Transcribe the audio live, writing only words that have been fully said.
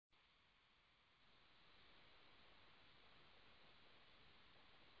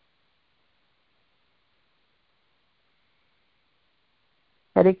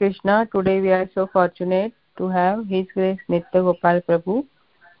Hare Krishna. Today we are so fortunate to have His Grace Nitya Gopal Prabhu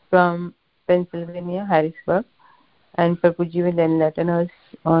from Pennsylvania, Harrisburg. And Prabhuji will enlighten us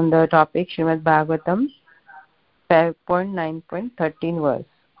on the topic Srimad Bhagavatam 5.9.13 verse.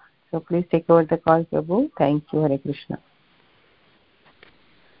 So please take over the call, Prabhu. Thank you. Hare Krishna.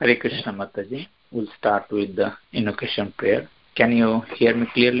 Hare Krishna, Mataji. We'll start with the invocation prayer. Can you hear me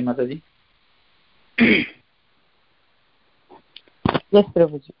clearly, Mataji? Yes,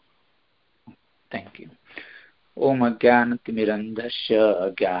 Prabhuji. Thank you. Om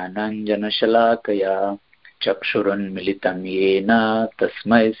Ajnanatimirandhasya Jnananjanashalakaya Chakshurunmilitam Yena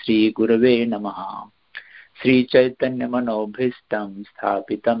Tasmai Shri Gurave Namaha. Shri Chaitanya Manobhistam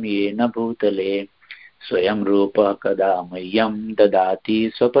Sthapitam Yena Bhutale Swayam Rupa Kada Mahyam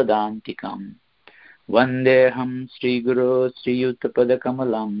Dadati Swapadantikam. Vandeham Shri Guru Shri Yuttapada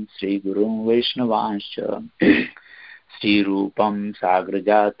Kamalam Shri Guru Vaishnavanscha Shri Rupam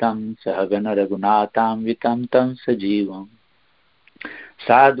Sagrajatam Sahagana Raghunatam Vitam Tam Sajivam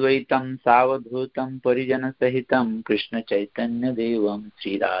Sadvaitam Savadhutam Parijana Sahitam Krishna Chaitanya Devam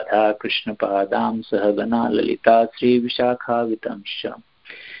Shri Radha Krishna Padam Sahagana Lalita Shri Vishakha Vitamsha.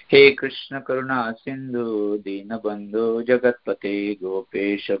 He Krishna Karuna Sindhu Dinabandhu Jagatpate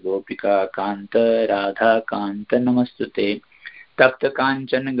Gopesha Gopika Kanta Radha Kanta Namastute Tapta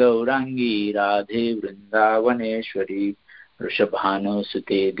Kanchan Gaurangi Radhe Vrindavaneshwari Rishabhanu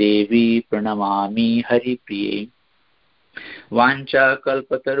Sute Devi Pranamami Hari Priye Vancha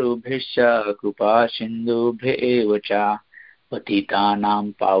Kalpatarubhisha Krupa Sindhubhya Evacha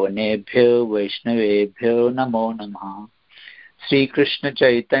Patitanam Pavanebhyo Vaishnavebhyo Namo Namaha. Shri Krishna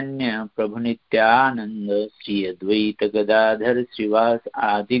Chaitanya Prabhu Nityananda Shri Advaita Gadadhar Srivas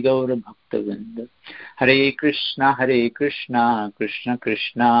Adi Gaura Bhaktavinda. Hare Krishna Krishna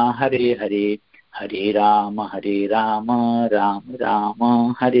Krishna Hare Hare Hare Rama Rama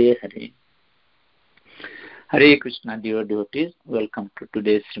Rama Hare Hare. Hare Krishna, dear devotees, welcome to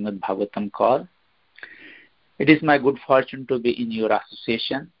today's Srimad Bhagavatam call. It is my good fortune to be in your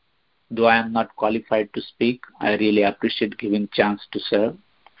association. Though I am not qualified to speak, I really appreciate giving chance to serve.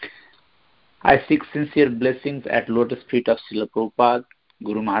 I seek sincere blessings at lotus feet of Srila Prabhupada,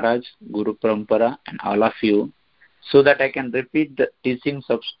 Guru Maharaj, Guru Parampara, and all of you, so that I can repeat the teachings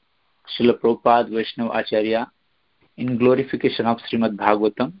of Srila Prabhupada Vaishnava Acharya in glorification of Srimad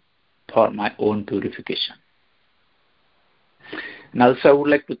Bhagavatam for my own purification. And also I would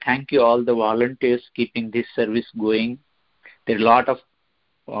like to thank you all the volunteers keeping this service going. There are a lot of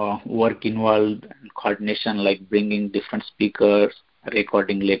work involved and coordination, like bringing different speakers,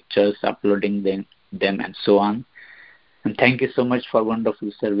 recording lectures, uploading them and so on. And thank you so much for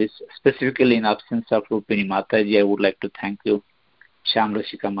wonderful service. Specifically in absence of Rupini Mataji, I would like to thank you,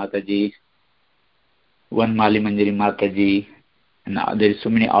 Shamrashika Mataji, Vanmali Manjari Mataji, and there is so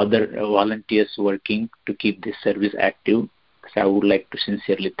many other volunteers working to keep this service active. So I would like to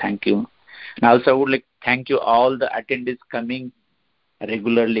sincerely thank you. And also I would like to thank you all the attendees coming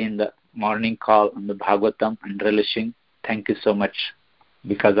regularly in the morning call on the Bhagavatam and relishing. Thank you so much.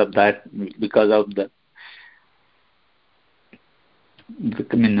 Because of them,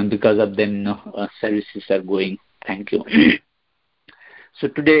 services are going. Thank you. So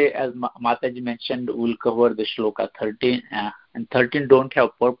today, as Mataji mentioned, we'll cover the shloka 13, and 13 don't have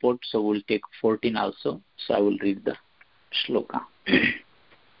purport, so we'll take 14 also. So I will read the shloka.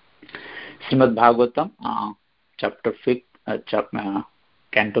 Srimad Bhagavatam, chapter 5,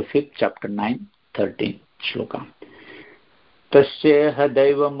 Canto 5, chapter 9, 13 shloka. Tasya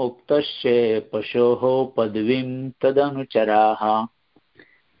daiva muktasya pashoho padvim tadanucharaha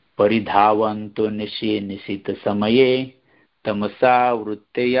paridhavantu nisita samaye tamasa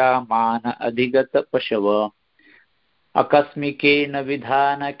vruttaya mana adhigata pashava akasmikena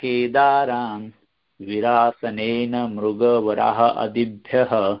vidhana kedaran virasanena mrugavaraha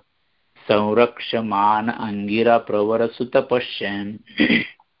adibhyaha Saurakshamana Angira Pravarasuta Pashyan.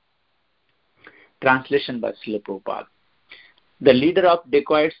 Translation by Srila Prabhupada. The leader of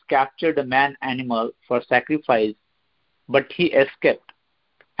dacoits captured a man-animal for sacrifice, but he escaped,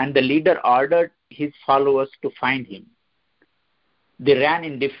 and the leader ordered his followers to find him. They ran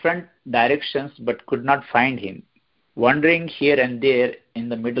in different directions but could not find him. Wandering here and there in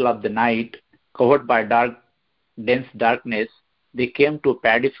the middle of the night, covered by dense darkness, they came to a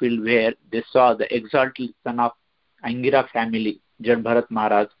paddy field where they saw the exalted son of Angira family, Jad Bharat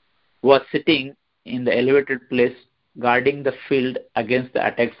Maharaj, who was sitting in the elevated place guarding the field against the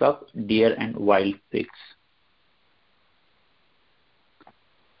attacks of deer and wild pigs.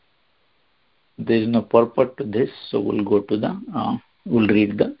 There is no purport to this, so we'll go to we'll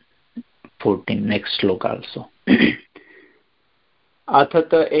read the 14 next sloka also.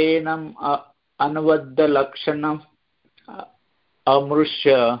 अथत एनम् अन्वद्दलक्षणम्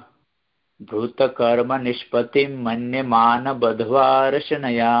अमृष्य भूतकर्म निष्पत्तिं मन्यमान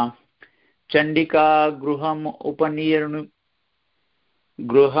बध्वारशनया चण्डिका गृहम्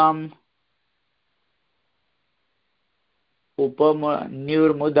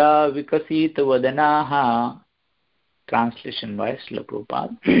उपमन्युर्मुदा विकसित वदनाः. Translation by Srila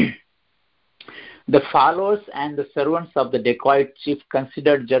Prabhupada. The followers and the servants of the dacoit chief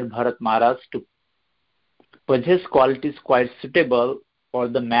considered Jad Bharat Maharaj to possess qualities quite suitable for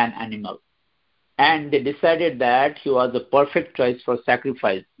the man animal, and they decided that he was a perfect choice for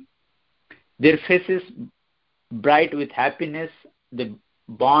sacrifice. Their faces bright with happiness, they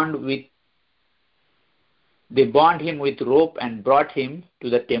bound him with rope and brought him to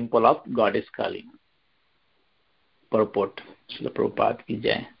the temple of Goddess Kali. Purport. Srila Prabhupada ki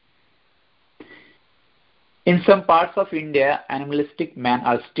jai. In some parts of India, animalistic men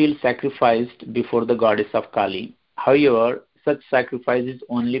are still sacrificed before the goddess of Kali. However, such sacrifice is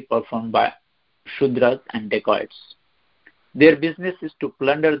only performed by Shudras and dacoits. Their business is to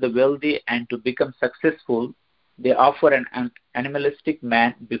plunder the wealthy, and to become successful, they offer an animalistic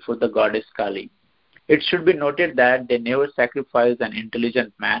man before the goddess Kali. It should be noted that they never sacrifice an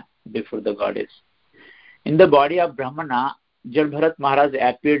intelligent man before the goddess. In the body of Brahmana, Jad Bharat Maharaj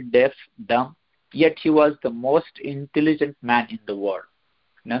appeared deaf, dumb, yet he was the most intelligent man in the world.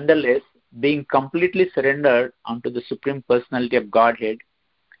 Nonetheless, being completely surrendered unto the Supreme Personality of Godhead,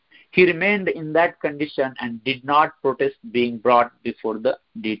 he remained in that condition and did not protest being brought before the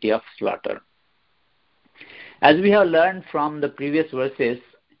deity of slaughter. As we have learned from the previous verses,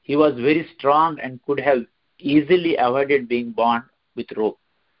 he was very strong and could have easily avoided being bound with rope,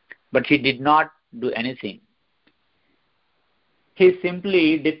 but he did not do anything. He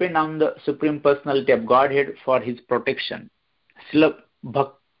simply depended on the Supreme Personality of Godhead for his protection. Srila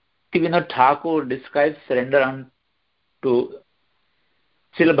Bhaktivinoda Thakur describes surrender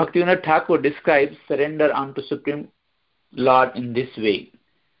unto Supreme Lord in this way.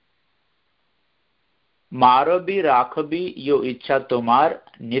 Marobi Rakhabi yo ichha tomar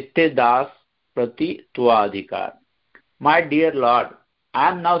nitya das prati tuadhikar. My dear Lord, I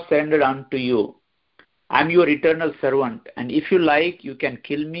am now surrendered unto you. I am your eternal servant, and if you like, you can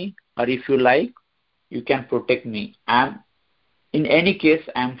kill me, or if you like, you can protect me. In any case,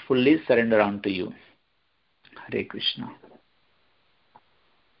 I am fully surrendered unto you. Hare Krishna.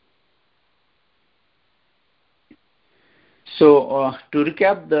 So, to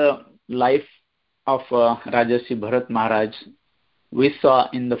recap the life of Rajarshi Bharat Maharaj, we saw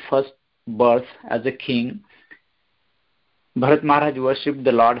in the first birth as a king, Bharat Maharaj worshipped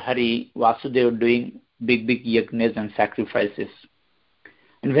the Lord Hari, Vasudeva, doing big yajnas and sacrifices.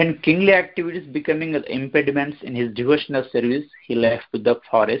 And when kingly activities becoming impediments in his devotional service, he left to the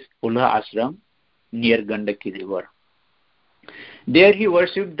forest, Pulha Ashram, near Gandaki river. There he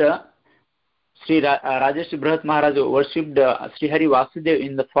worshipped Rajarshi Bharat Maharaj worshipped Sri Hari Vasudeva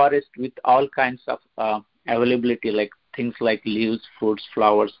in the forest with all kinds of availability, like things like leaves, fruits,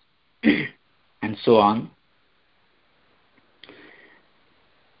 flowers, and so on.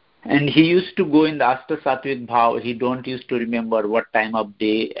 And he used to go in the Ashta Sattvic Bhav. He don't used to remember what time of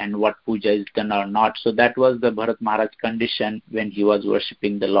day and what puja is done or not. So that was the Bharat Maharaj condition when he was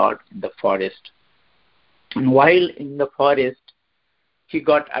worshipping the Lord in the forest. And while in the forest, he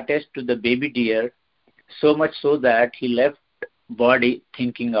got attached to the baby deer, so much so that he left body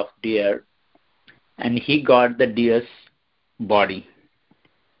thinking of deer, and he got the deer's body.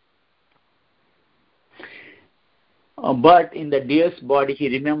 But in the deer's body, he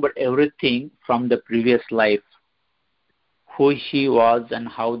remembered everything from the previous life, who he was and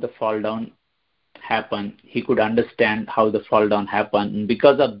how the fall down happened. He could understand how the fall down happened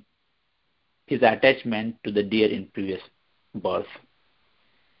because of his attachment to the deer in previous birth.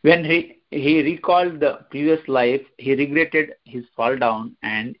 When he recalled the previous life, he regretted his fall down,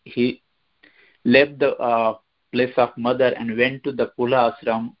 and he left the place of mother and went to the Pula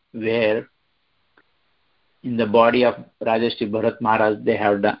Ashram, where in the body of Rajarshi Bharat Maharaj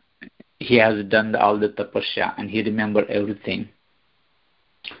he has done all the tapasya, and he remembered everything.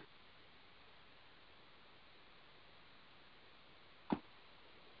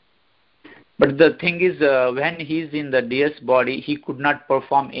 But the thing is, when he is in the deer's body, he could not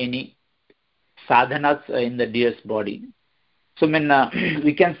perform any sadhanas in the deer's body. So,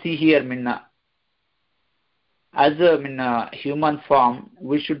 we can see here, as a human form,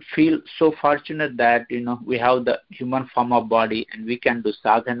 we should feel so fortunate that we have the human form of body, and we can do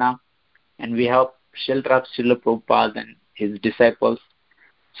sadhana, and we have shelter of Srila Prabhupada and his disciples.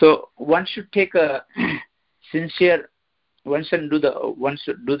 So one should take a sincere one should do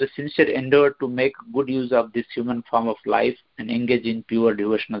the sincere endeavor to make good use of this human form of life and engage in pure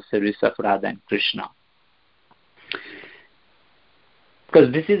devotional service of Radha and Krishna.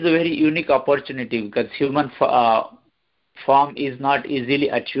 Because this is a very unique opportunity, because human form is not easily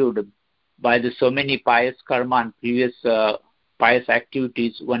achieved by the so many pious karma and previous pious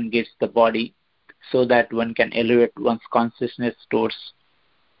activities. One gets the body so that one can elevate one's consciousness towards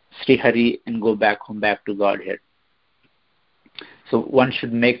Sri Hari and go back home, back to Godhead. So one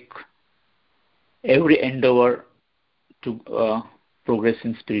should make every endeavor to progress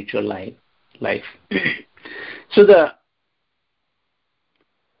in spiritual life. So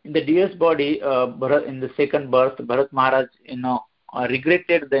in the deer's body, in the second birth, Bharat Maharaj,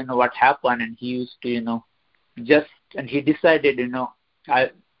 regretted what happened, and he used to, and he decided,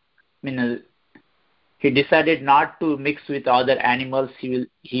 he decided not to mix with other animals. He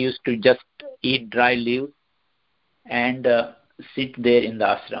used to just eat dry leaves and sit there in the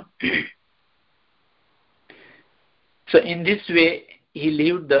ashram. So in this way, he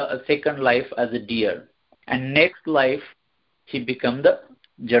lived the second life as a deer, and next life he became the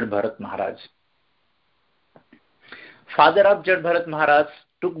Jad Bharat Maharaj. Father of Jad Bharat Maharaj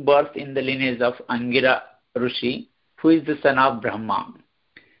took birth in the lineage of Angira Rishi, who is the son of Brahma.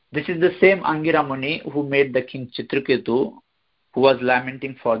 This is the same Angira Muni who made the king Chitraketu, who was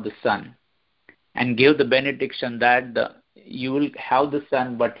lamenting for the son, and gave the benediction that you will have the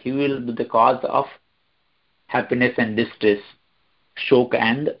son, but he will be the cause of happiness and distress, shock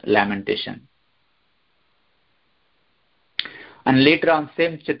and lamentation. And later on,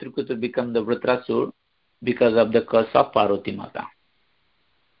 same Chitraketu became the Vritrasur because of the curse of Parvati Mata.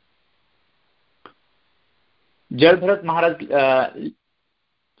 Jad Bharat Maharaj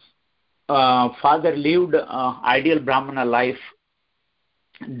father lived ideal Brahmana life,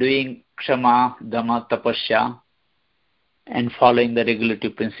 doing Kshama, Dhamma, Tapasya, and following the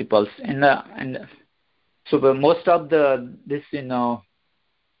regulative principles. So most of this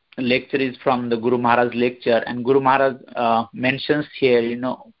lecture is from the Guru Maharaj lecture, and Guru Maharaj mentions here,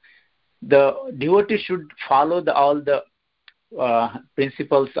 the devotee should follow all the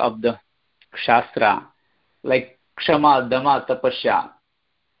principles of the Shastra, like Kshama, Dhamma, Tapasya.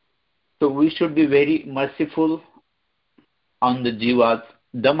 So we should be very merciful on the jivas.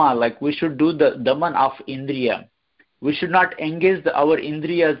 Dhamma, like we should do the Daman of Indriya. We should not engage our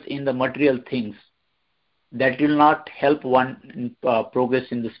Indriyas in the material things. That will not help one in progress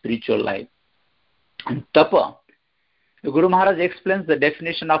in the spiritual life. And Tapa, the Guru Maharaj explains the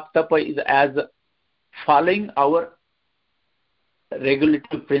definition of Tapa is as following our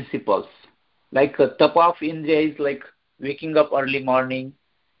regulative principles. Like Tapa of Indriya is like waking up early morning.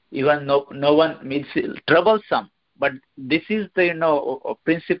 Even no one means troublesome, but this is the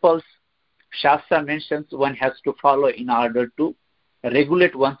principles Shastra mentions one has to follow in order to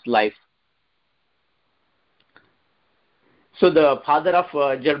regulate one's life. So the father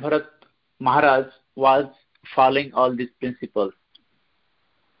of Jad Bharat Maharaj was following all these principles.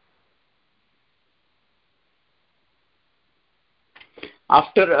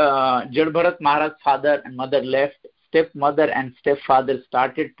 After Jad Bharat Maharaj's father and mother left, stepmother and stepfather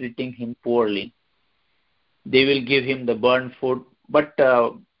started treating him poorly. They will give him the burnt food, but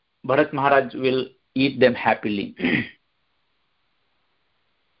Bharat Maharaj will eat them happily.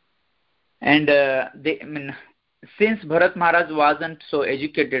 And since Bharat Maharaj wasn't so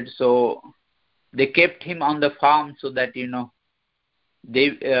educated, so they kept him on the farm so that he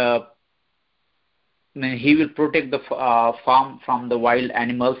will protect the farm from the wild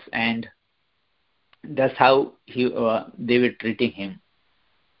animals, and that's how they were treating him.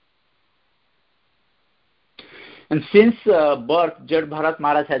 And since birth, Jad Bharat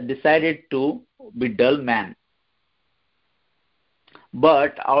Maharaj had decided to be dull man.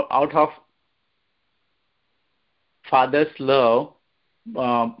 But out of father's love,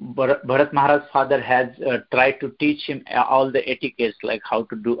 Bharat Maharaj's father has tried to teach him all the etiquettes, like how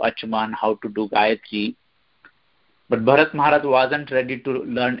to do Achaman, how to do Gayatri. But Bharat Maharaj wasn't ready to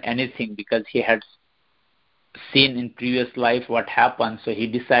learn anything because he had seen in previous life what happened. So he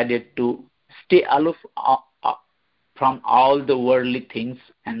decided to stay aloof from all the worldly things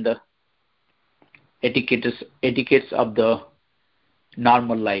and the etiquettes of the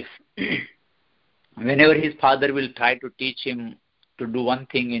normal life. Whenever his father will try to teach him to do one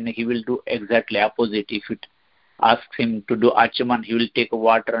thing, and he will do exactly opposite. If it asks him to do Achaman, he will take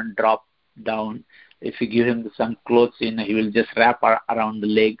water and drop down. If you give him some clothes, he will just wrap around the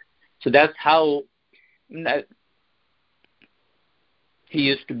leg. So that's how he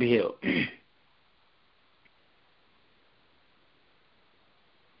used to behave.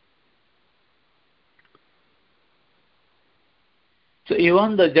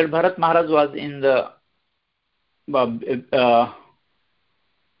 even the Jad Bharat Maharaj was in the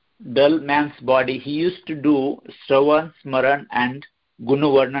dull man's body. He used to do Shravan, Smaran and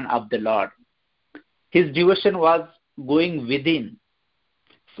Gunavarnan of the Lord. His devotion was going within.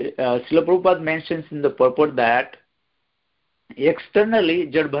 Srila Prabhupada mentions in the purport that externally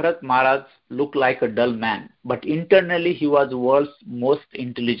Jad Bharat Maharaj looked like a dull man, but internally he was the world's most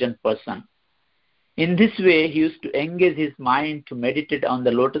intelligent person. In this way, he used to engage his mind to meditate on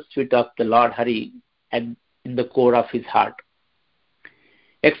the lotus feet of the Lord Hari in the core of his heart.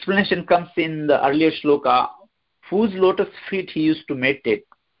 Explanation comes in the earlier shloka, whose lotus feet he used to meditate.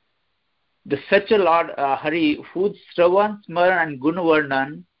 The such a Lord Hari, whose Shravan, Smaran and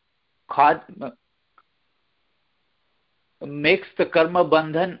Gunavarnan makes the karma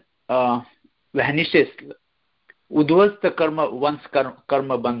bandhan vanishes, udvas the karma, one's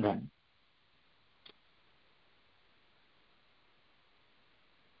karma bandhan.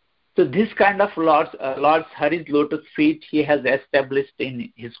 So this kind of Lord's Hari's lotus feet he has established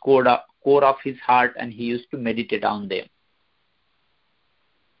in his core of his heart, and he used to meditate on them.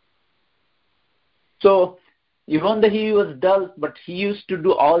 So even though he was dull, but he used to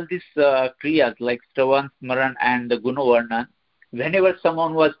do all these kriyas like Shravan, Smaran and the Gunavarnan. Whenever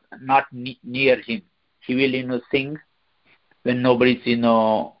someone was not near him, he will sing when nobody's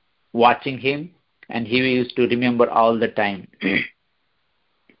watching him, and he used to remember all the time.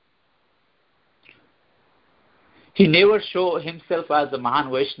 He never showed himself as a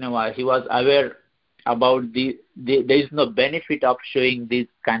Mahan Vaishnava. He was aware about there is no benefit of showing this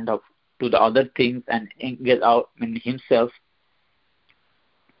kind of to the other things and engage out in himself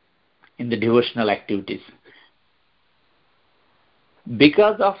in the devotional activities.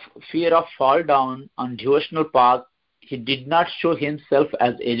 Because of fear of fall down on devotional path, he did not show himself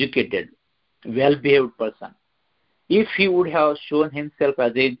as educated, well-behaved person. If he would have shown himself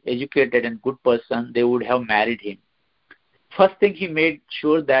as an educated and good person, they would have married him. First thing, he made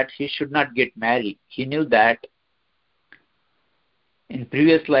sure that he should not get married. He knew that in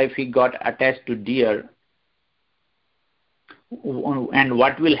previous life he got attached to deer, and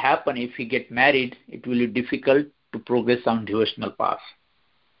what will happen if he get married? It will be difficult to progress on devotional path.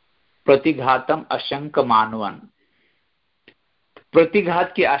 Pratighatam ashanka manvan.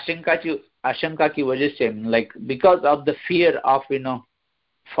 Pratighat ki आशंका की वजह से, like because of the fear of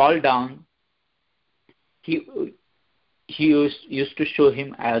fall down, he used to show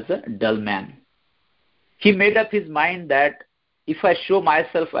him as a dull man. He made up his mind that if I show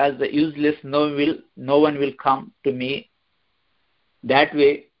myself as the useless, no one will come to me. That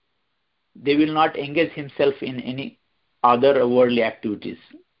way, they will not engage himself in any other worldly activities.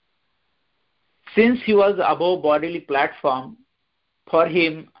 Since he was above bodily platform, for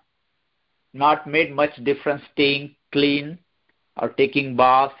him, not made much difference staying clean or taking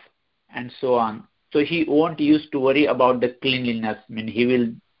bath and so on. So he won't used to worry about the cleanliness. I mean, he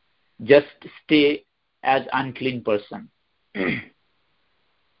will just stay as unclean person. And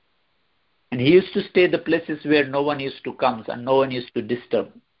he used to stay the places where no one used to come and no one used to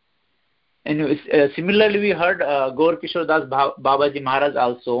disturb. And similarly, we heard Gaur Kishore Das Babaji Maharaj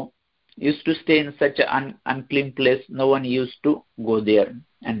also used to stay in such an unclean place. No one used to go there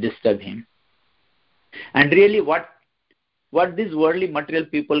and disturb him. And really, what these worldly material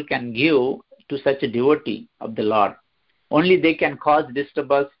people can give to such a devotee of the Lord, only they can cause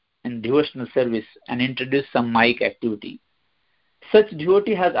disturbance in devotional service and introduce some Maya activity. Such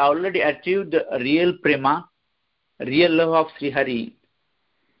devotee has already achieved the real prema, real love of Sri Hari.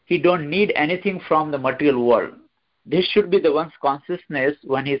 He don't need anything from the material world. This should be the one's consciousness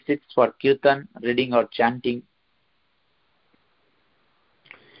when he sits for kirtan, reading or chanting.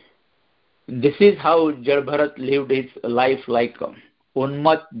 This is how Jad Bharat lived his life, like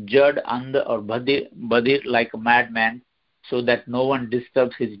Unmat, Jad, Andha or Badir, like a madman, so that no one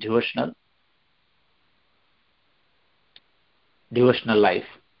disturbs his devotional life.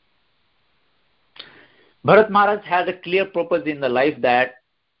 Bharat Maharaj had a clear purpose in the life, that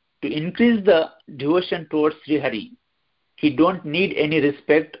to increase the devotion towards Sri Hari. He don't need any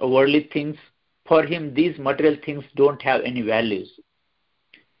respect or worldly things. For him, these material things don't have any values.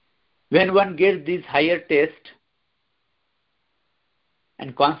 When one gets these higher taste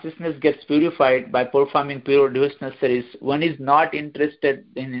and consciousness gets purified by performing pure devotional service, one is not interested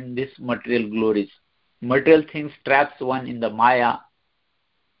in these material glories. Material things traps one in the Maya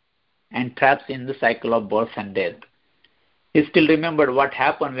and traps in the cycle of birth and death. He still remembered what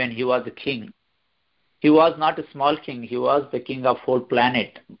happened when he was a king. He was not a small king. He was the king of whole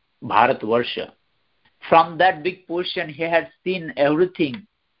planet, Bharatvarsha. From that big position, he had seen everything.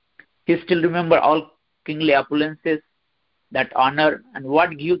 He still remembered all kingly opulences, that honor, and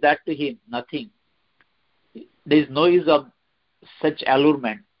what give that to him? Nothing. There is no use of such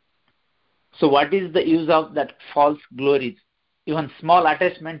allurement. So what is the use of that false glories? Even small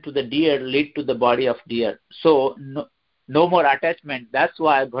attachment to the deer lead to the body of deer. So no more attachment. That's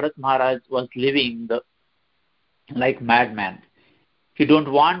why Bharat Maharaj was living like madman. He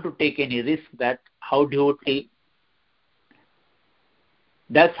don't want to take any risk. That's how devotee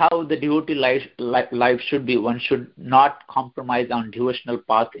life should be. One should not compromise on devotional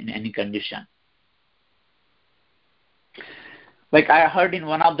path in any condition. Like I heard in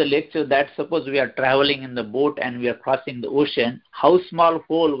one of the lectures that suppose we are traveling in the boat and we are crossing the ocean, how small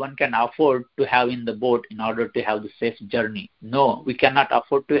hole one can afford to have in the boat in order to have the safe journey? No, we cannot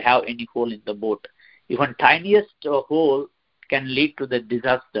afford to have any hole in the boat. Even tiniest hole can lead to the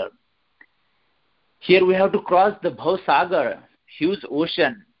disaster. Here we have to cross the Bhavasagar, huge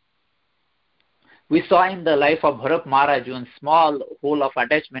ocean. We saw in the life of Bharat Maharaj, one small hole of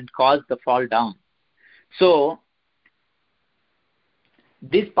attachment caused the fall down. So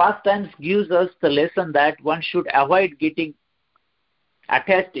these pastimes gives us the lesson that one should avoid getting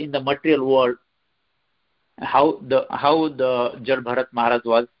attached in the material world. How the Jar Bharat Maharaj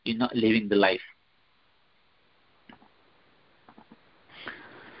was living the life.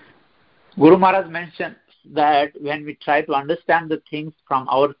 Guru Maharaj mentioned that when we try to understand the things from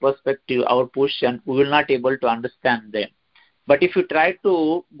our perspective, our position, we will not able to understand them. But if you try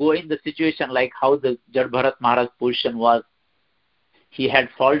to go in the situation like how the Jar Bharat Maharaj position was, he had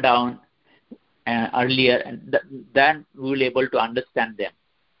fall down earlier, and then we will able to understand them.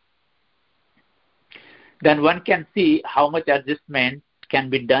 Then one can see how much adjustment can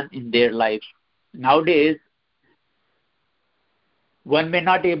be done in their life. Nowadays, one may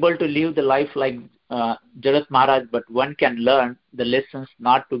not able to live the life like Jarat Maharaj, but one can learn the lessons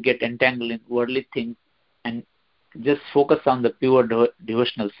not to get entangled in worldly things and just focus on the pure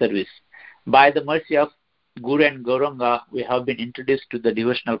devotional service. By the mercy of Guru and Gauranga, we have been introduced to the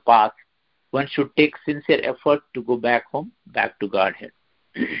devotional path. One should take sincere effort to go back home, back to Godhead.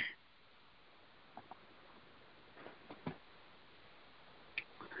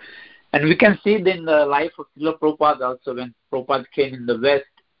 And we can see in the life of Srila Prabhupada also, when Prabhupada came in the West,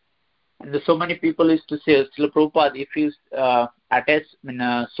 and so many people used to say, Srila Prabhupada, if you attach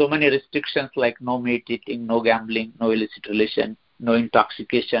so many restrictions like no meat eating, no gambling, no illicit relation, no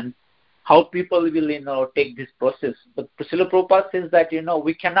intoxication, how people will take this process. But Srila Prabhupada says that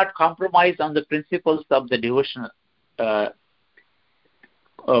we cannot compromise on the principles of the devotional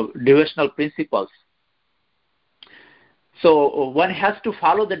principles. So one has to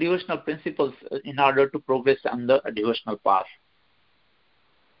follow the devotional principles in order to progress on the devotional path.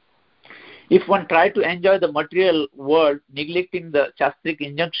 If one try to enjoy the material world, neglecting the Shastric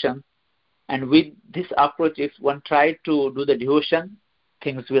injunction, and with this approach, if one try to do the devotion,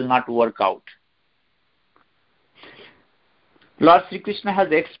 things will not work out. Lord Sri Krishna has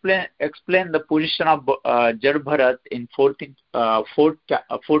explained the position of Jar Bharat in 14th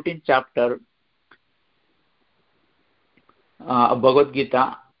chapter Bhagavad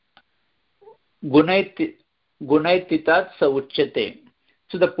Gita, Gunaitit sa uchyate.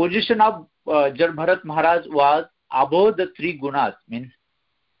 So the position of Jar Bharat Maharaj was above the three gunas. Means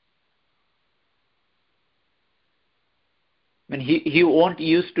he won't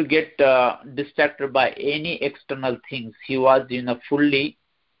used to get distracted by any external things. He was fully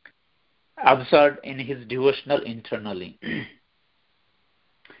absorbed in his devotional internally.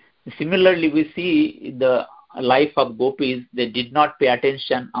 Similarly, we see the life of gopis. They did not pay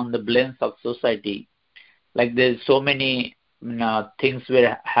attention on the blames of society. Like there's so many things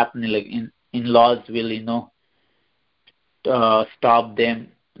were happening, like in-laws will stop them,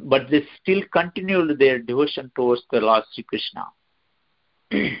 but they still continued their devotion towards the Lord Sri Krishna.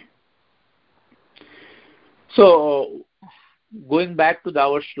 So going back to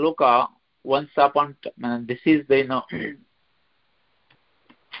our shloka, once upon this is the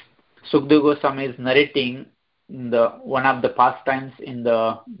Sukadeva Goswami is narrating one of the pastimes in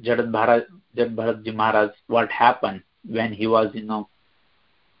the Jar Bharatji Maharaj, what happened when he was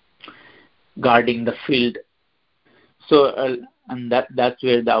guarding the field. So and that's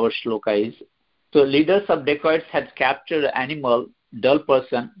where our shloka is. So leaders of dacoits had captured an animal, dull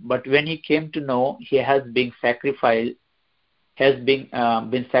person, but when he came to know he has been sacrificed,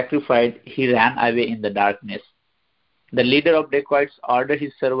 he ran away in the darkness. The leader of dacoits ordered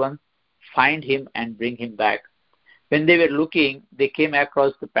his servants find him and bring him back. When they were looking, they came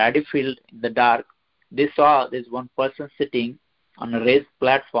across the paddy field in the dark. They saw there's one person sitting on a raised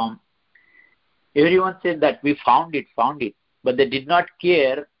platform. Everyone said that we found it, but they did not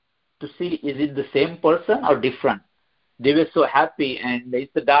care to see is it the same person or different. They were so happy, and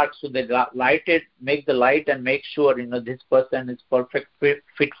it's dark, so they make the light and make sure, this person is perfect fit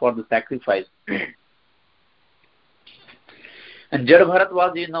for the sacrifice. And Jad Bharat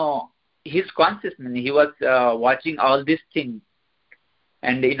was, his consciousness. He was watching all these things.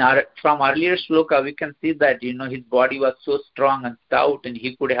 And from earlier shloka, we can see that, his body was so strong and stout, and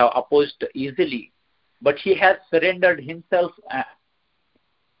he could have opposed easily. But he has surrendered himself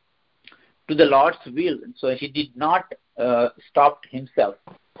to the Lord's will. So he did not stop himself.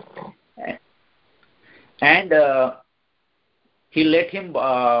 And he let him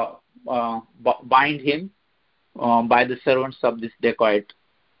bind him by the servants of this dacoit.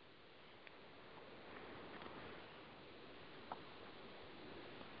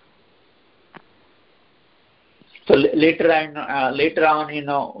 So later on,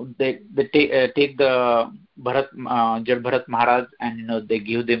 they take the Jad Bharat Maharaj, and they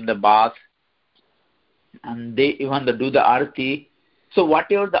give them the bath, and they even do the arati. So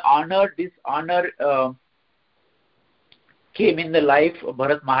whatever the honor, dishonor came in the life,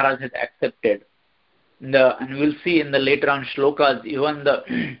 Bharat Maharaj has accepted. And we'll see in the later on shlokas, even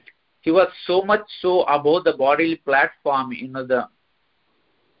he was so much so above the bodily platform,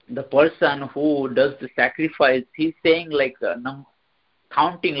 the person who does the sacrifice, he's saying like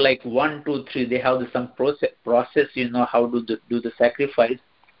counting like 1, 2, 3. They have some process, how to do the sacrifice.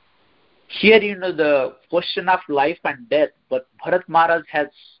 Here, the question of life and death, but Bharat Maharaj has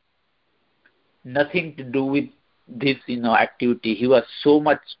nothing to do with this, activity. He was so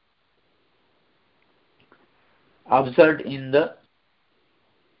much absorbed in the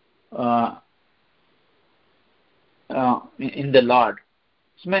Lord.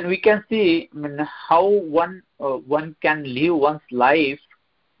 So, we can see how one can live one's life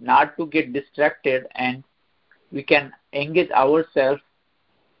not to get distracted, and we can engage ourselves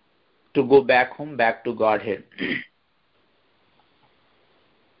to go back home, back to Godhead.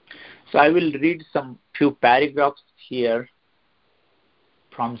 So I will read some few paragraphs here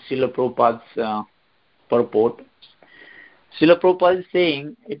from Srila Prabhupada's purport. Srila Prabhupada is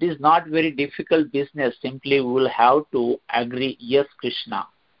saying, it is not very difficult business, simply we will have to agree, yes, Krishna.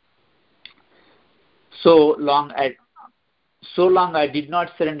 So long I did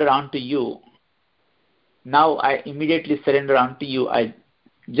not surrender unto you. Now I immediately surrender unto you.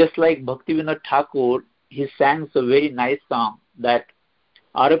 Just like Bhaktivinoda Thakur, he sang a very nice song that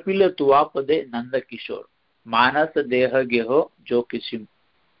Arapila Tuapade Nanda Kishore Manas Deha Geho Jo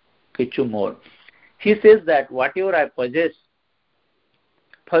Kichu More. He says that whatever I possess,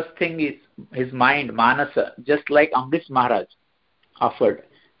 first thing is his mind, Manasa, just like Amrit Maharaj offered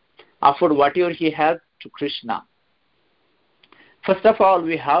whatever he has to Krishna. First of all,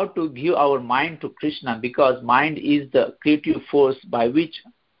 we have to give our mind to Krishna, because mind is the creative force by which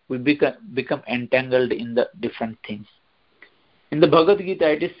we become entangled in the different things. In the Bhagavad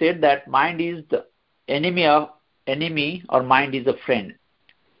Gita, it is said that mind is the enemy, or mind is a friend.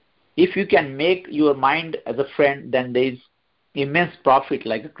 If you can make your mind as a friend, then there is immense profit,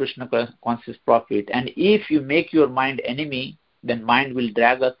 like a Krishna conscious profit. And if you make your mind enemy, then mind will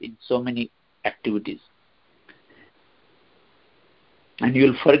drag us in so many activities. And you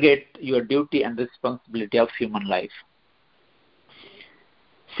will forget your duty and responsibility of human life.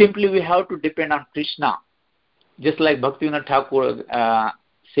 Simply we have to depend on Krishna. Just like Bhaktivinoda Thakur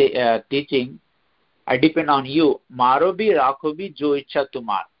teaching, I depend on you. Maro bhi rakho bhi jo ichha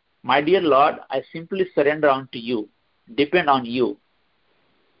tumar. My dear Lord, I simply surrender unto you. Depend on you.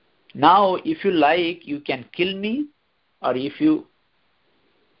 Now, if you like, you can kill me, or if you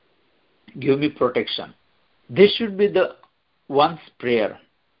give me protection. This should be the one's prayer.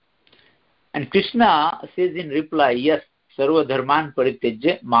 And Krishna says in reply, yes, sarva dharman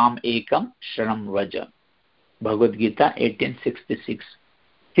paritejya mam ekam sharanam vraja. Bhagavad Gita 18:66.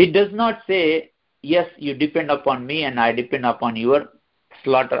 He does not say, yes, you depend upon me and I depend upon your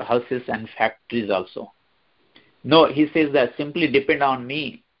slaughterhouses and factories also. No, he says that simply depend on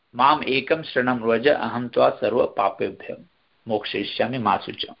me. Mam ekam sharanam vraja aham tva sarva papebhyam mokshishyami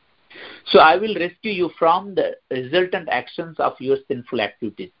masucha. So I will rescue you from the resultant actions of your sinful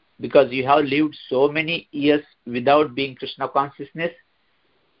activities, because you have lived so many years without being Krishna consciousness.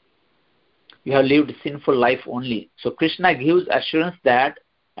 You have lived sinful life only. So Krishna gives assurance that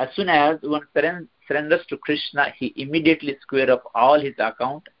as soon as one surrenders to Krishna, he immediately squares up all his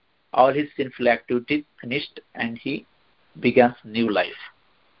account, all his sinful activities finished, and he begins new life.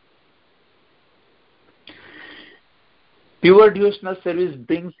 Pure devotional service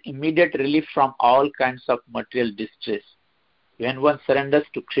brings immediate relief from all kinds of material distress. When one surrenders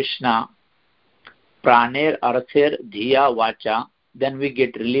to Krishna, praner, arther, dhiya, vacha, then we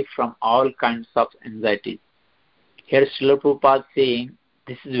get relief from all kinds of anxieties. Here Srila Prabhupada is saying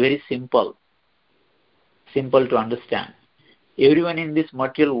this is very simple to understand. Everyone in this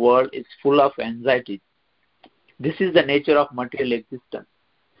material world is full of anxiety. This is the nature of material existence.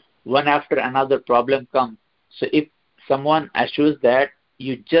 One after another problem comes. So if someone assures that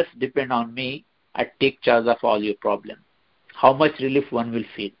you just depend on me, I take charge of all your problems, how much relief one will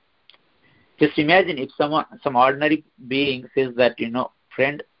feel. Just imagine if some ordinary being says that,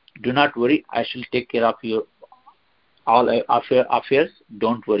 friend, do not worry, I shall take care of all of your affairs,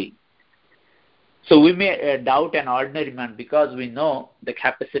 don't worry. So we may doubt an ordinary man because we know the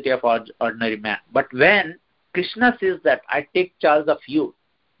capacity of ordinary man. But when Krishna says that I take charge of you,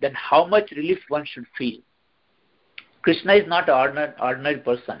 then how much relief one should feel. Krishna is not an ordinary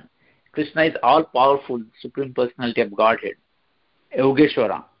person. Krishna is all-powerful, Supreme Personality of Godhead,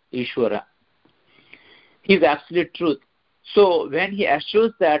 Yogeshwara, Ishwara. He is absolute truth. So when he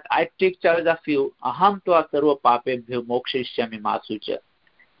assures that I take charge of you, aham tva sarva papebhyo mokshishyami masucha,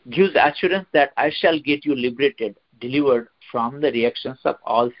 gives assurance that I shall get you liberated, delivered from the reactions of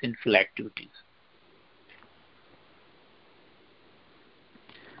all sinful activities.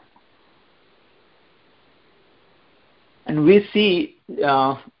 And we see,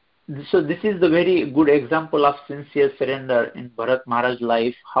 so this is the very good example of sincere surrender in Bharat Maharaj's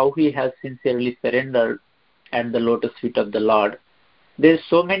life, how he has sincerely surrendered at the lotus feet of the Lord. There are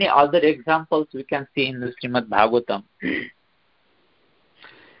so many other examples we can see in the Srimad Bhagavatam.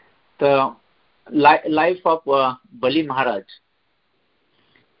 The life of Bali Maharaj.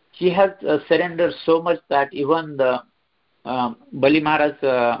 He has surrendered so much that even the Bali Maharaj,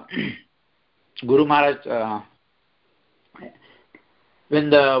 Guru Maharaj, when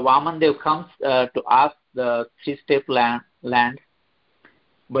the Vamandev comes to ask the 3-step land,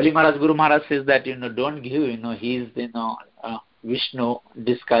 Bali Maharaj, Guru Maharaj says that, don't give, he is, Vishnu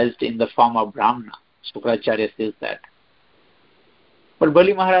disguised in the form of Brahmana. Shukracharya says that. But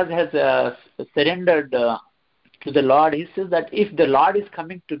Bali Maharaj has surrendered to the Lord. He says that if the Lord is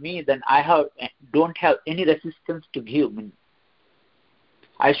coming to me, then I don't have any resistance to give.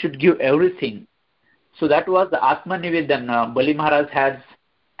 I should give everything. So that was the Atma Nivedan. Bali Maharaj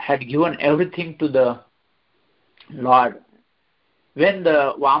had given everything to the Lord. When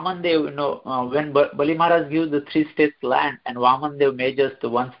the Vamandev, when Bali Maharaj gives the 3 steps land, and Vamandev measures the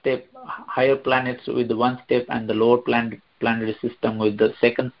 1 step higher planets with the 1 step and the lower planetary system with the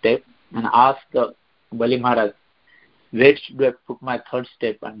 2nd step, and asks Bali Maharaj, where should I put my 3rd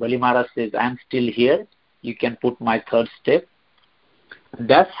step? And Bali Maharaj says, I am still here. You can put my 3rd step.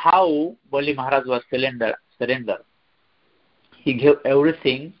 That's how Bali Maharaj was surrender. He gave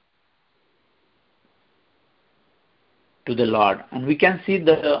everything to the Lord. And we can see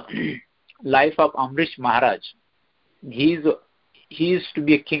the life of Amrish Maharaj. He used to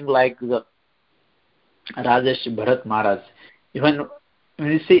be a king like the Rajesh Bharat Maharaj. Even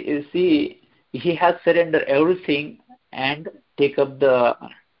when you see, he has surrendered everything and take up the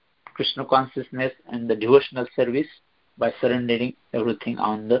Krishna consciousness and the devotional service by surrendering everything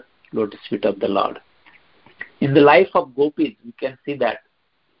on the lotus feet of the Lord. In the life of gopis, we can see that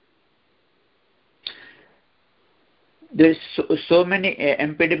there is so many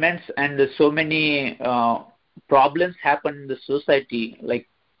impediments and so many problems happen in the society. Like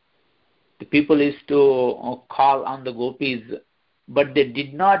the people used to call on the gopis, but they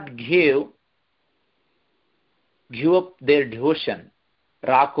did not give up their devotion.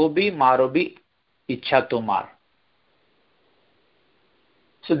 Rakobi marobi ichha tomar.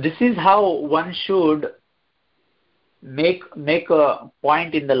 So this is how one should make a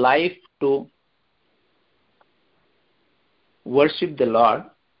point in the life to worship the Lord.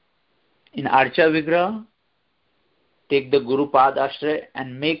 In Archa Vigraha, take the Guru Pad Ashraya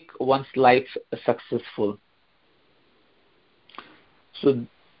and make one's life successful. So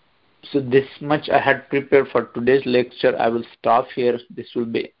this much I had prepared for today's lecture. I will stop here. This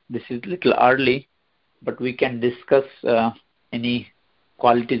is little early, but we can discuss any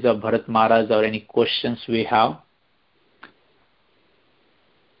qualities of Bharat Maharaj or any questions we have.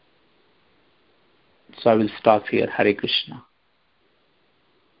 So I will stop here. Hare Krishna.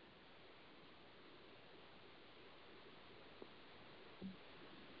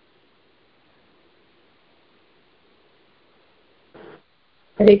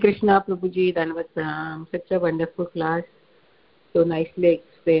 Hare Krishna, Prabhuji, Dhanavad Pranam. Such a wonderful class. So nicely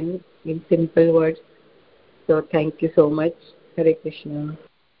explained in simple words. So thank you so much. Hare Krishna.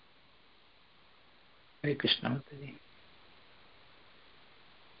 Hare Krishna.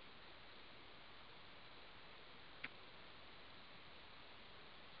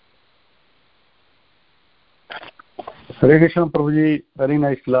 Hare Krishna, Prabhuji. Very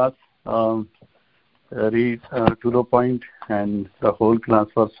nice class. very to the point, and the whole class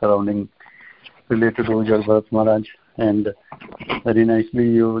was surrounding related to Jad Bharat Maharaj, and very nicely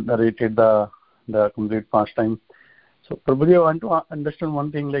you narrated the complete pastime. So Prabhuji, I want to understand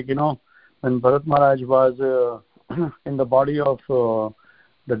one thing, like, when Bharat Maharaj was in the body of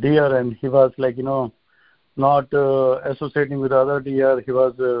the deer, and he was like, not associating with other deer, he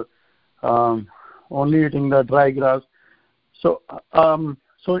was only eating the dry grass. So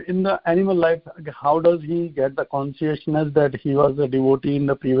so in the animal life, how does he get the consciousness that he was a devotee in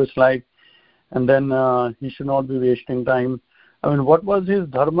the previous life, and then he should not be wasting time? I mean, what was his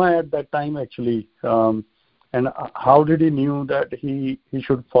dharma at that time actually, and how did he knew that he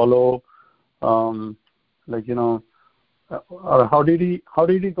should follow, or how did he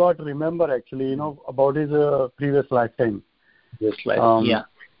got remember actually, about his previous lifetime? Yes, yeah.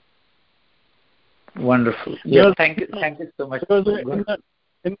 Wonderful. Yeah, thank you so much. Because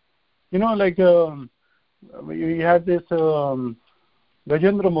we had this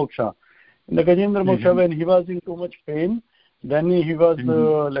Gajendra Moksha. In the Gajendra Moksha, when he was in too much pain, then he was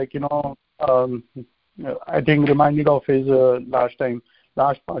I think reminded of his last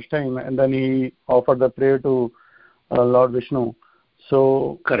pastime, and then he offered the prayer to Lord Vishnu.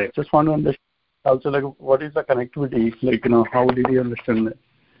 So correct. Just want to understand also, like, what is the connectivity? Like, how did he understand that?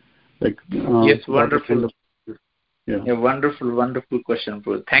 Like, yes, wonderful. Yeah, wonderful question,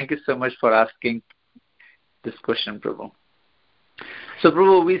 Prabhu. Thank you so much for asking this question, Prabhu. So,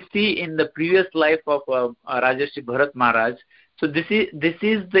 Prabhu, we see in the previous life of Rajarshi Bharat Maharaj. So this is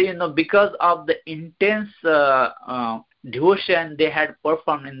the because of the intense devotion they had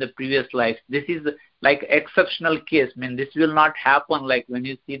performed in the previous life. This is like exceptional case. I mean, this will not happen like when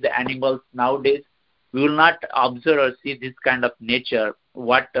you see the animals nowadays. We will not observe or see this kind of nature.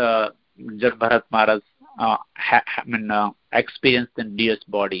 What Jad Bharat Maharaj experienced in deer's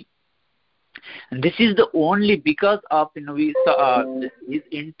body. And this is the only because of we saw his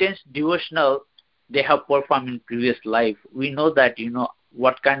intense devotional they have performed in previous life. We know that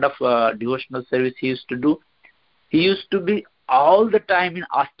what kind of devotional service he used to do. He used to be all the time in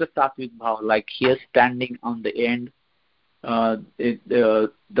Ashtasatvik Bhav, like he is standing on the end.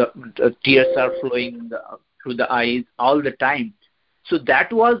 The tears are flowing through the eyes all the time. So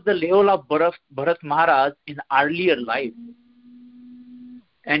that was the level of Bharat Maharaj in earlier life.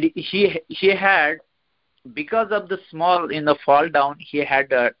 And he had, because of the small fall down, he had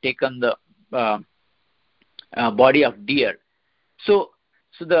taken the body of deer. So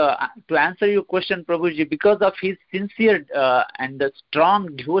to answer your question, Prabhuji, because of his sincere and the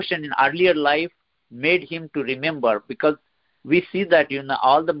strong devotion in earlier life made him to remember, because we see that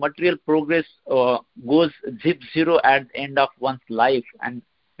all the material progress goes zero at the end of one's life, and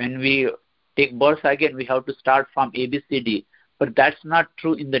when we take birth again, we have to start from ABCD. But that's not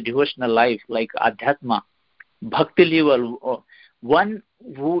true in the devotional life, like Adhyatma, Bhakti level. One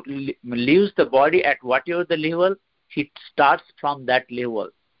who leaves the body at whatever the level, he starts from that level.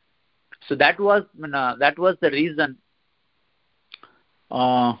 So that was the reason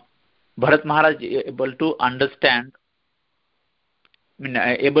Bharat Maharaj able to understand,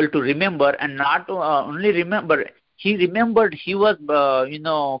 able to remember, and not only remember. He remembered he was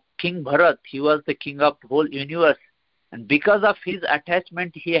King Bharat. He was the king of the whole universe. And because of his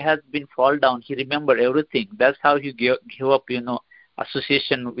attachment, he has been fall down. He remembered everything. That's how he gave up,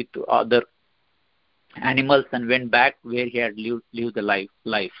 association with other animals and went back where he had lived the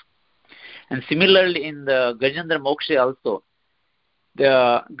life. And similarly, in the Gajendra Moksha also,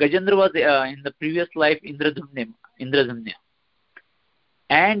 the Gajendra was in the previous life Indradumna.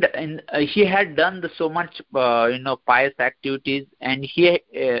 And he had done so much, pious activities, and he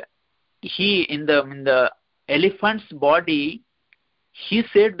in the elephant's body, he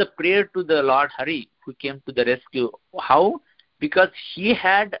said the prayer to the Lord Hari, who came to the rescue. How? Because he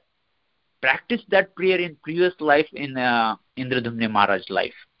had practiced that prayer in previous life in Indradumna Maharaj's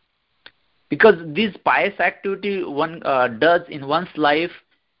life. Because this pious activity one does in one's life,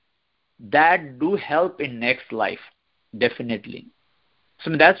 that do help in next life, definitely.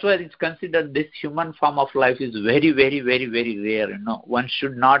 So that's why it's considered this human form of life is very, very, very, very rare. One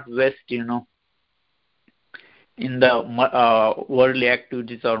should not waste, in the worldly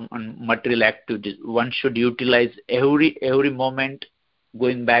activities or material activities. One should utilize every moment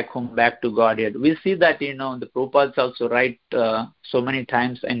going back home, back to Godhead. We see that, the Prabhupads also write so many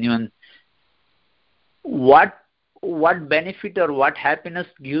times, and even what benefit or what happiness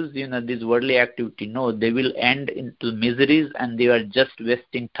gives this worldly activity? No, they will end into miseries, and they are just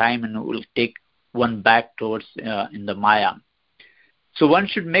wasting time and will take one back towards in the Maya. So one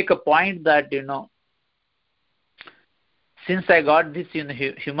should make a point that since I got this in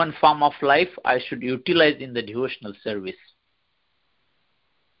human form of life, I should utilize in the devotional service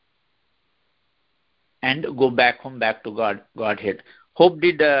and go back home, back to Godhead. Hope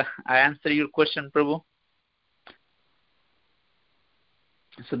did I answer your question, Prabhu?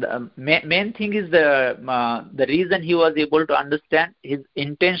 So the main thing is the reason he was able to understand his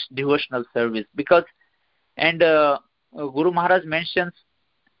intense devotional service, because Guru Maharaj mentions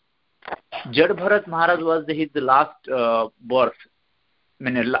Jad Bharat Maharaj was his last birth,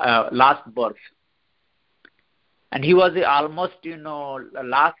 last birth, and he was almost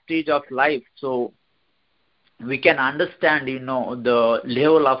last stage of life. So we can understand the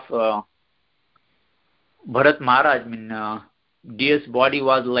level of Bharat Maharaj. DS body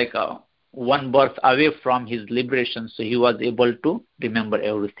was like one birth away from his liberation, so he was able to remember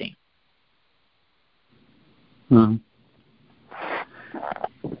everything.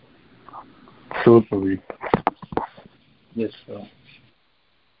 Sure, Prabhu. Yes, sir.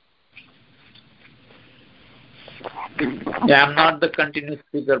 Yeah, I'm not the continuous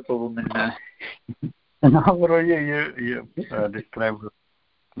speaker, Prabhu. No, Prabhu, you describe.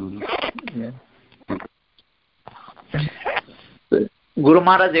 Yeah. Guru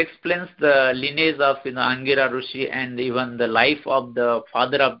Maharaj explains the lineage of Angira Rishi and even the life of the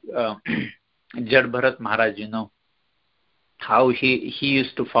father of Jad Bharat Maharaj. How he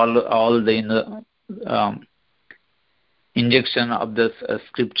used to follow all the injection of the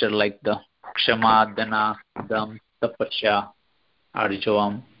scripture, like the Kshama, Dana, Dam, Tapasya,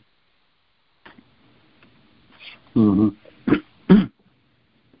 Arjavam.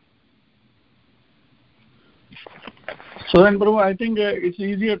 So then, Prabhu, I think it's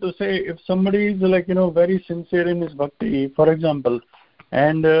easier to say if somebody is very sincere in his bhakti, for example,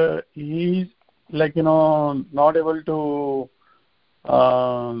 and he's not able to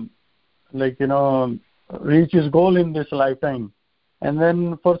reach his goal in this lifetime, and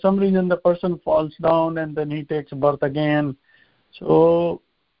then for some reason the person falls down and then he takes birth again. So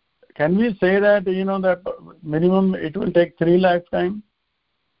can we say that that minimum it will take 3 lifetimes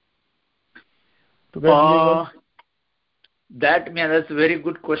to get that's a very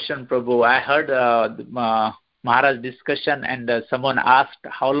good question, Prabhu. I heard Maharaj discussion and someone asked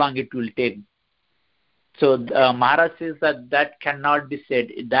how long it will take. So Maharaj says that cannot be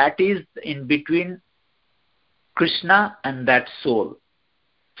said. That is in between Krishna and that soul.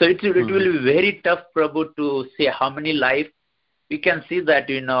 So it will be very tough, Prabhu, to say how many life. We can see that,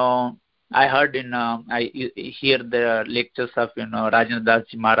 I heard I hear the lectures of, Rajendra Das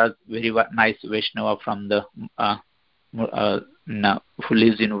Ji Maharaj, very nice Vaishnava from the who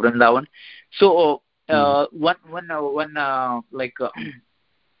lives in Vrindavan. So one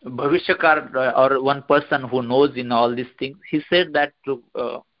Bhavishakar or one person who knows all these things, he said that to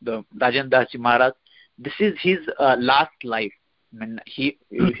the Rajendra Das Ji Maharaj, this is his last life. He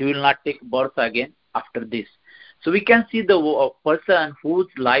will not take birth again after this. So we can see the person whose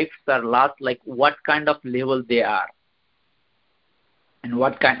lives are last, like what kind of level they are, and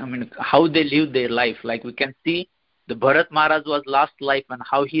what kind, how they live their life. Like we can see the Bharat Maharaj was last life and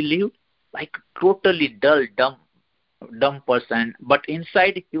how he lived, like totally dull, dumb person. But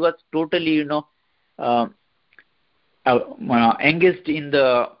inside he was totally, engaged in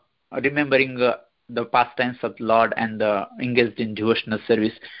the remembering the pastimes of Lord and engaged in devotional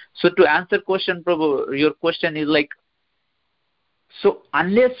service. So to answer question, Prabhu, your question is like, so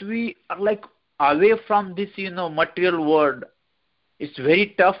unless we are like away from this, material world, it's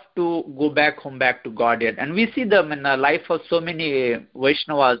very tough to go back home, back to Godhead. And we see them in the life of so many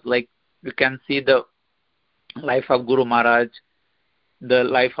Vaishnavas, like you can see the life of Guru Maharaj, the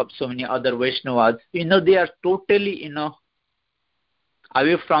life of so many other Vaishnavas. They are totally,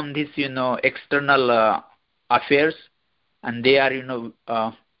 away from this, external affairs, and they are,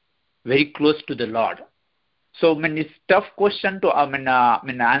 very close to the Lord. So, it's tough question to answer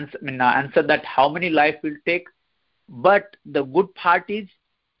that how many life will take. But the good part is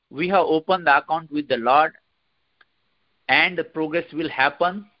we have opened the account with the Lord, and the progress will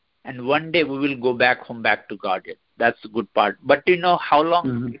happen, and one day we will go back home, back to Godhead. That's the good part. But how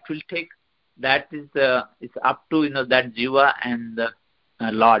long it will take, that is it's up to that Jiva and the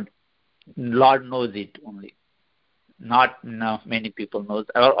Lord. Lord knows it only. Not many people knows.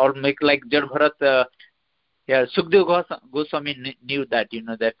 Or make like Jad Bharat. Sukdev Goswami knew that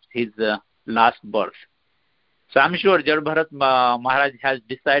that's his last birth. So I'm sure Jad Bharat Maharaj has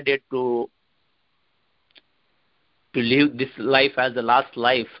decided to live this life as the last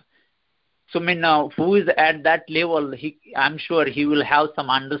life. So who is at that level, I'm sure he will have some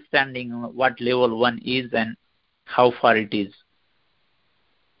understanding what level one is and how far it is.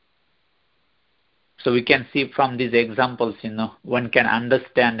 So we can see from these examples, one can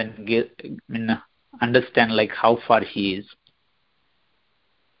understand and understand like how far he is.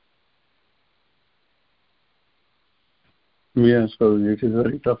 Yeah, so it is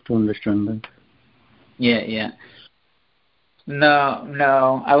very tough to understand that. Yeah.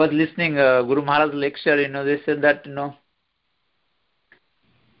 No. I was listening Guru Maharaj's lecture. They said that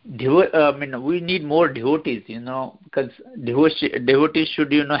we need more devotees. Because devotees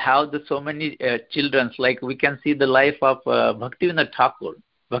should have so many children. Like we can see the life of Bhaktivinoda Thakur.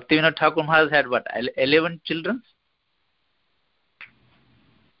 Bhaktivinoda Thakur Maharaj had what, 11 children.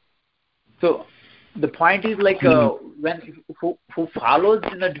 So the point is like when who follows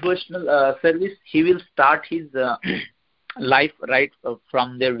in a devotional service, he will start his life right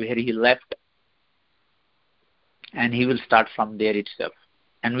from there where he left, and he will start from there itself.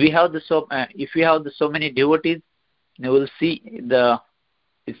 And we have if we have so many devotees, you will see the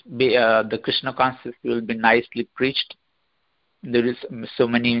Krishna concept will be nicely preached. There is so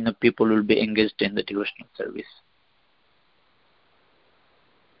many people will be engaged in the devotional service.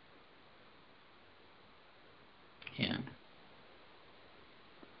 Yeah.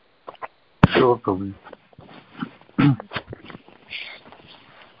 Sure, Prabhu.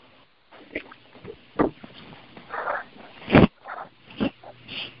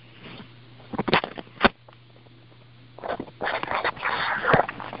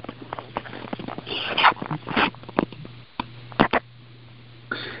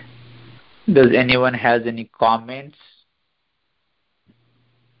 Does anyone has any comments?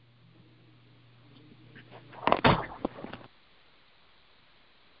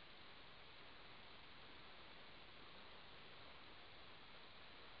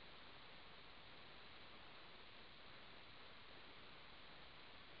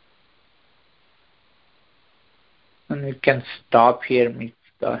 And we can stop here if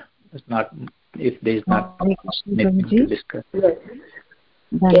there is not anything to discuss.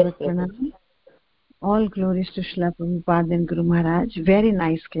 Yes. All glories to Srila Prabhupada and Guru Maharaj. Very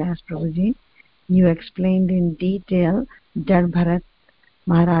nice class, Prabhuji. You explained in detail Jad Bharat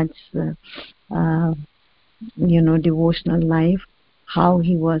Maharaj's devotional life, how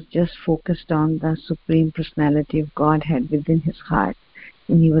he was just focused on the Supreme Personality of Godhead within his heart,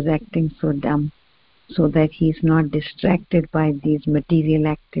 and he was acting so dumb, so that he is not distracted by these material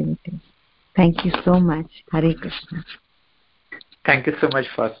activities. Thank you so much. Hare Krishna. Thank you so much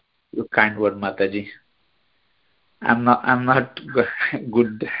for your kind word, Mataji. I'm not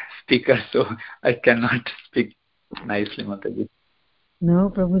good speaker, so I cannot speak nicely, Mataji. No,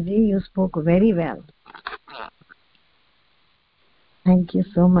 Prabhuji, you spoke very well. Thank you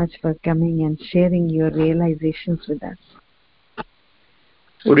so much for coming and sharing your realizations with us.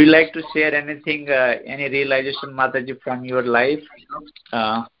 Would you like to share anything, any realization, Mataji, from your life?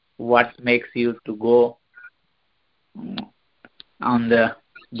 What makes you to go on the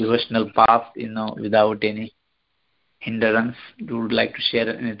devotional path, without any hindrance? You would like to share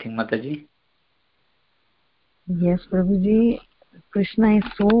anything, Mataji? Yes, Prabhuji. Krishna is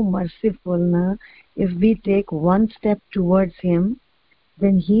so merciful. Na? If we take one step towards him,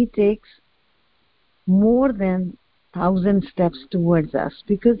 then he takes more than 1,000 steps towards us,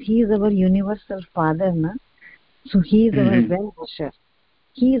 because he is our universal father. Na? So he is our well-wisher.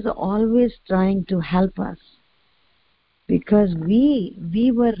 He is always trying to help us, because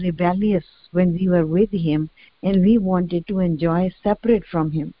we were rebellious when we were with him, and we wanted to enjoy separate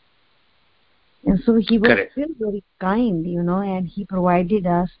from him. And so he was still very kind, and he provided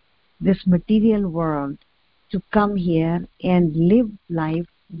us this material world to come here and live life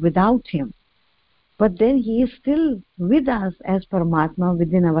without him. But then he is still with us as Paramatma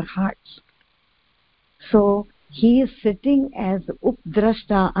within our hearts. So he is sitting as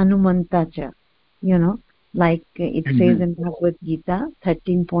Updrashta Anumantacha, like it says in Bhagavad Gita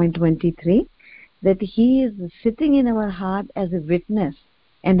 13.23, that he is sitting in our heart as a witness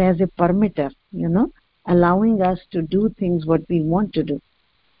and as a permitter, allowing us to do things what we want to do.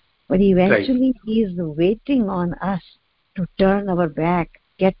 But eventually he is waiting on us to turn our back,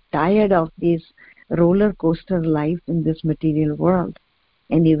 get tired of this roller coaster life in this material world,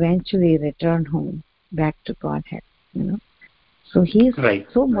 and eventually return home back to Godhead. So he is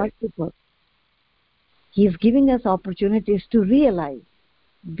so merciful. He is giving us opportunities to realize,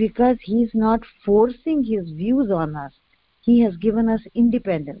 because he is not forcing his views on us. He has given us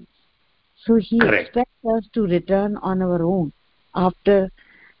independence. So he expects us to return on our own after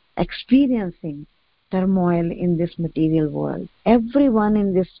experiencing turmoil in this material world. Everyone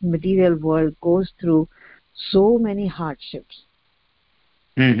in this material world goes through so many hardships.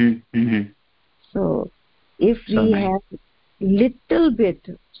 So if we have little bit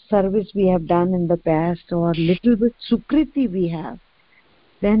service we have done in the past or little bit sukriti we have,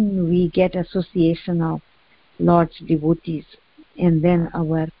 then we get association of Lord's devotees, and then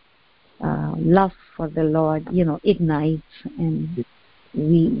our love for the Lord, ignites, and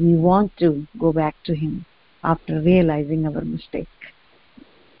we want to go back to Him after realizing our mistake.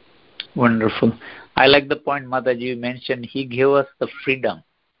 Wonderful. I like the point, Mataji, you mentioned He gave us the freedom.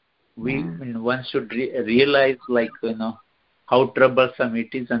 One should realize, how troublesome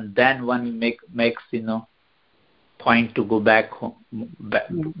it is, and then one makes point to go back home,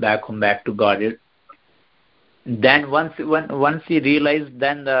 back to God. Then once he realized,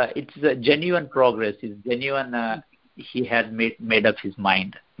 then it's a genuine progress. It's genuine. He has made up his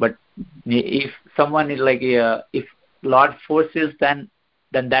mind. But if someone is if Lord forces, then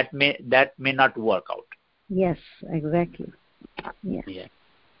that may not work out. Yes, exactly. Yeah.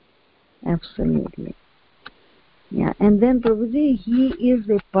 Absolutely. Yeah, and then Prabhuji, He is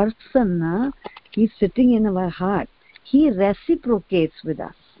a person. He's sitting in our heart. He reciprocates with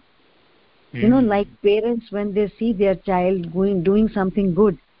us. Like parents, when they see their child doing something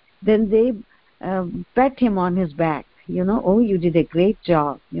good, then they pat him on his back. Oh, you did a great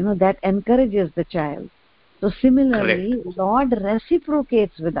job. That encourages the child. So similarly, correct, Lord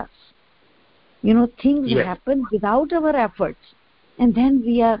reciprocates with us. Things happen without our efforts, and then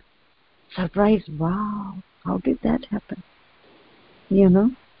we are surprised. Wow, how did that happen?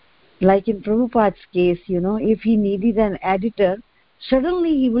 Like in Prabhupada's case, if he needed an editor,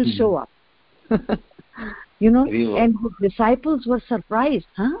 suddenly he will show up. And his disciples were surprised.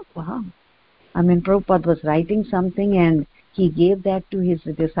 Wow. I mean, Prabhupada was writing something and he gave that to his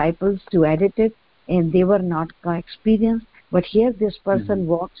disciples to edit it, and they were not experienced. But here this person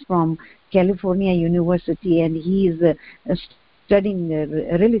walks from California University, and he is studying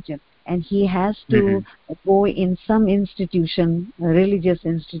religion, and he has to go in some institution, religious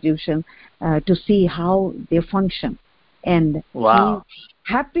institution, to see how they function. And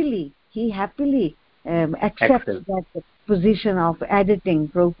he happily accepts that position of editing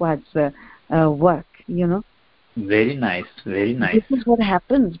Prabhupada's work, Very nice, very nice. This is what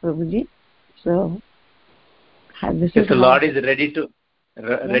happens, Prabhuji. So, the Lord is ready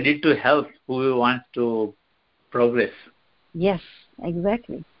to help who wants to progress. Yes,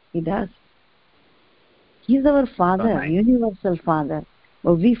 exactly. He does. He's our Father, universal Father.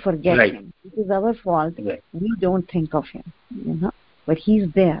 But we forget Him. It is our fault. We don't think of Him, But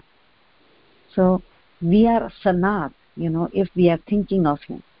He's there. So we are Sanat, if we are thinking of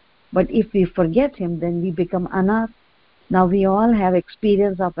Him. But if we forget Him, then we become Anath. Now we all have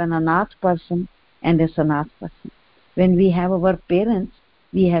experience of an Anath person and a Sanat person. When we have our parents,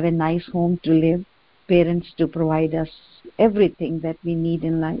 we have a nice home to live, parents to provide us everything that we need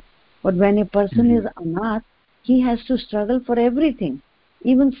in life. But when a person is Anath, he has to struggle for everything.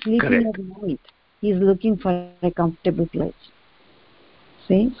 Even sleeping at night, he is looking for a comfortable place.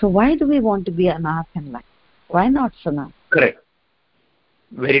 See? So why do we want to be Anath in life? Why not Sanat? Correct.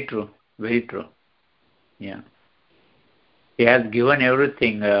 Very true. Very true. Yeah. He has given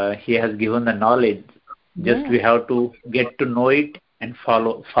everything. He has given the knowledge. Just we have to get to know it and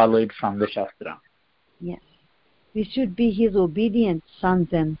follow it from the Shastra. Yes. We should be His obedient sons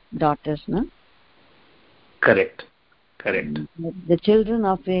and daughters, no? Correct. The children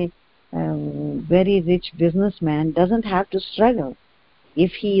of a very rich businessman doesn't have to struggle.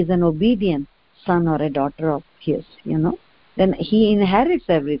 If he is an obedient son or a daughter of his, then he inherits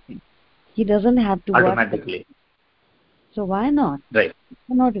everything. He doesn't have to automatically work. So why not? Right.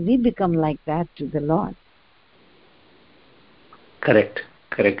 Why not we become like that to the Lord? Correct.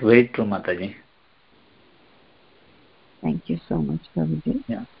 Very true, Mataji. Thank you so much, Prabhuji.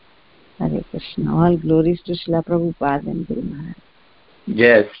 Yeah. Hare Krishna. All glories to Srila Prabhupada and Guru Maharaj.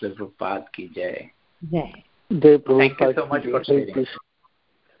 Yes, Prabhupada ki jai. Jai. Thank you so much for sharing. Hare Krishna.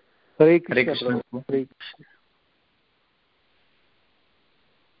 Hare Krishna.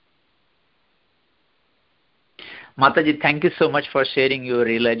 Mataji, thank you so much for sharing your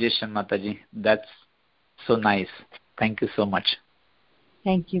realization, Mataji. That's so nice. Thank you so much.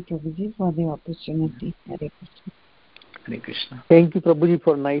 Thank you, Prabhuji, for the opportunity. Hare Krishna. Hare Krishna. Thank you, Prabhuji,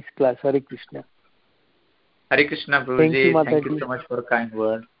 for nice class. Hare Krishna. Hare Krishna, Prabhuji. Thank you so much for a kind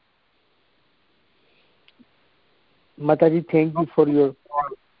word. Mataji, thank you for your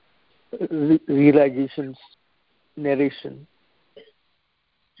realizations, narration.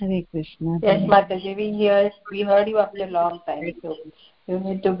 Hare Krishna. Yes, Mataji, we heard you after a long time, so you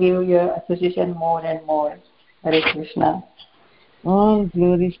need to give your association more and more. Hare Krishna. All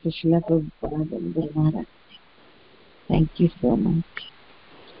glories to Srila Prabhupada and Guru Maharaj. Thank you so much.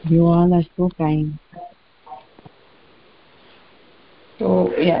 You all are so kind.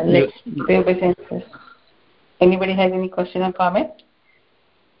 So yeah, let's pray obeisance. Anybody has any question or comment?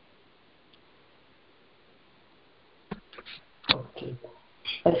 Okay,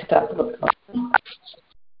 let's start.